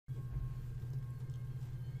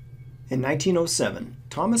In 1907,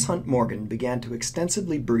 Thomas Hunt Morgan began to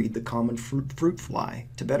extensively breed the common fruit fly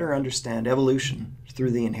to better understand evolution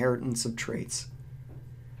through the inheritance of traits.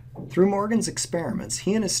 Through Morgan's experiments,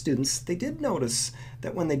 he and his students, they did notice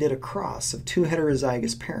that when they did a cross of two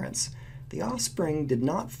heterozygous parents, the offspring did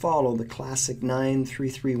not follow the classic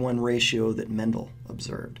 9:3:1 ratio that Mendel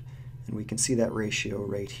observed. And we can see that ratio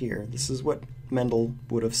right here. This is what Mendel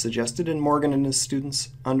would have suggested, and Morgan and his students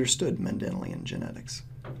understood Mendelian genetics.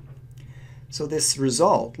 So this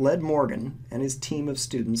result led Morgan and his team of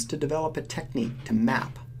students to develop a technique to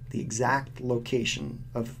map the exact location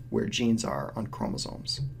of where genes are on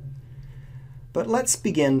chromosomes. But let's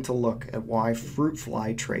begin to look at why fruit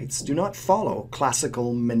fly traits do not follow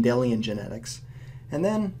classical Mendelian genetics, and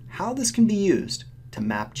then how this can be used to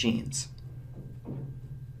map genes.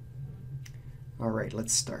 All right,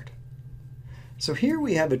 let's start. So here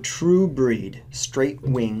we have a true breed, straight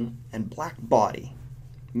wing and black body,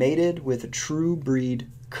 mated with a true breed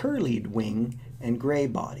curlied wing and gray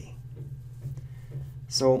body.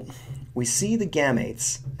 So we see the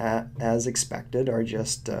gametes, as expected, are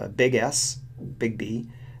just big S, big B,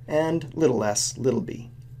 and little s, little b.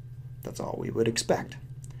 That's all we would expect.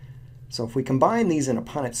 So if we combine these in a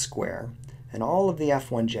Punnett square, and all of the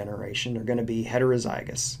F1 generation are going to be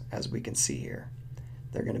heterozygous, as we can see here.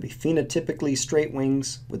 They're going to be phenotypically straight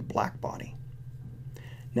wings with black body.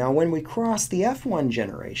 Now when we cross the F1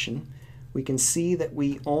 generation, we can see that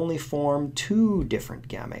we only form two different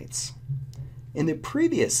gametes. In the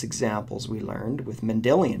previous examples we learned with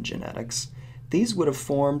Mendelian genetics, these would have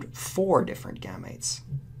formed four different gametes,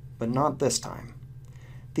 but not this time.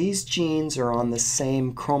 These genes are on the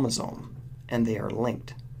same chromosome, and they are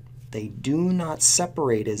linked. They do not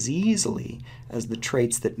separate as easily as the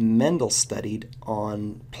traits that Mendel studied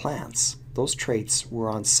on plants. Those traits were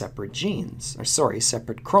on separate genes,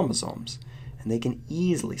 separate chromosomes, and they can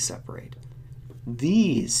easily separate.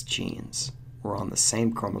 These genes were on the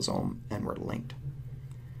same chromosome and were linked.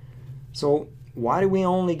 So why do we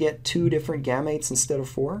only get two different gametes instead of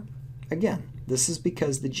four? Again, this is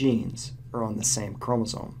because the genes are on the same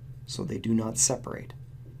chromosome, so they do not separate.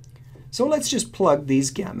 So let's just plug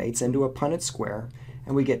these gametes into a Punnett square,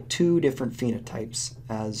 and we get two different phenotypes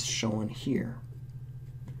as shown here.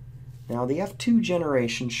 Now the F2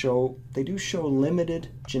 generation they do show limited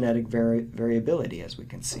genetic variability, as we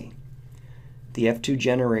can see. The F2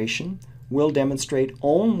 generation will demonstrate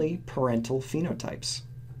only parental phenotypes.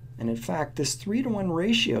 And in fact, this 3:1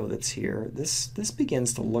 ratio that's here, this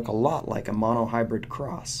begins to look a lot like a monohybrid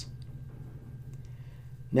cross.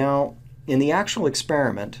 Now, in the actual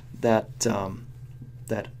experiment that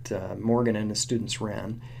Morgan and his students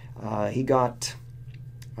ran, he got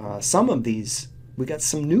we got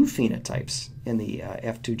some new phenotypes in the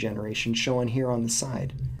F2 generation shown here on the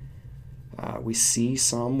side. We see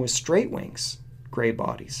some with straight wings, gray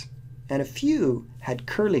bodies, and a few had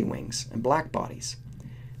curly wings and black bodies.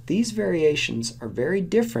 These variations are very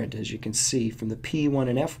different, as you can see, from the P1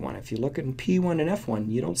 and F1. If you look at P1 and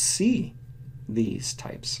F1, you don't see these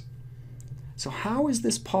types. So how is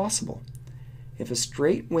this possible? If a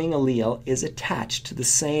straight wing allele is attached to the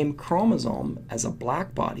same chromosome as a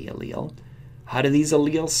black body allele, how do these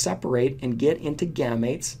alleles separate and get into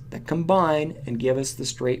gametes that combine and give us the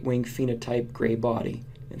straight wing phenotype gray body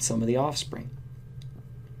in some of the offspring?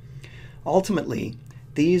 Ultimately,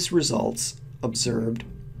 these results were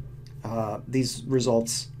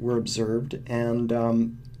observed, and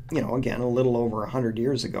again, a little over 100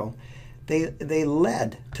 years ago. They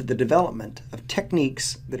led to the development of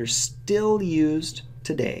techniques that are still used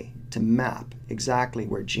today to map exactly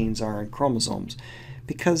where genes are in chromosomes,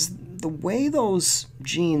 because the way those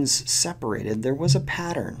genes separated, there was a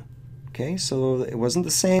pattern. Okay, so it wasn't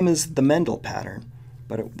the same as the Mendel pattern,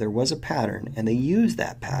 but there was a pattern, and they used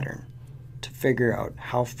that pattern to figure out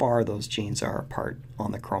how far those genes are apart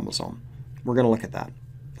on the chromosome. We're going to look at that.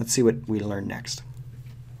 Let's see what we learn next.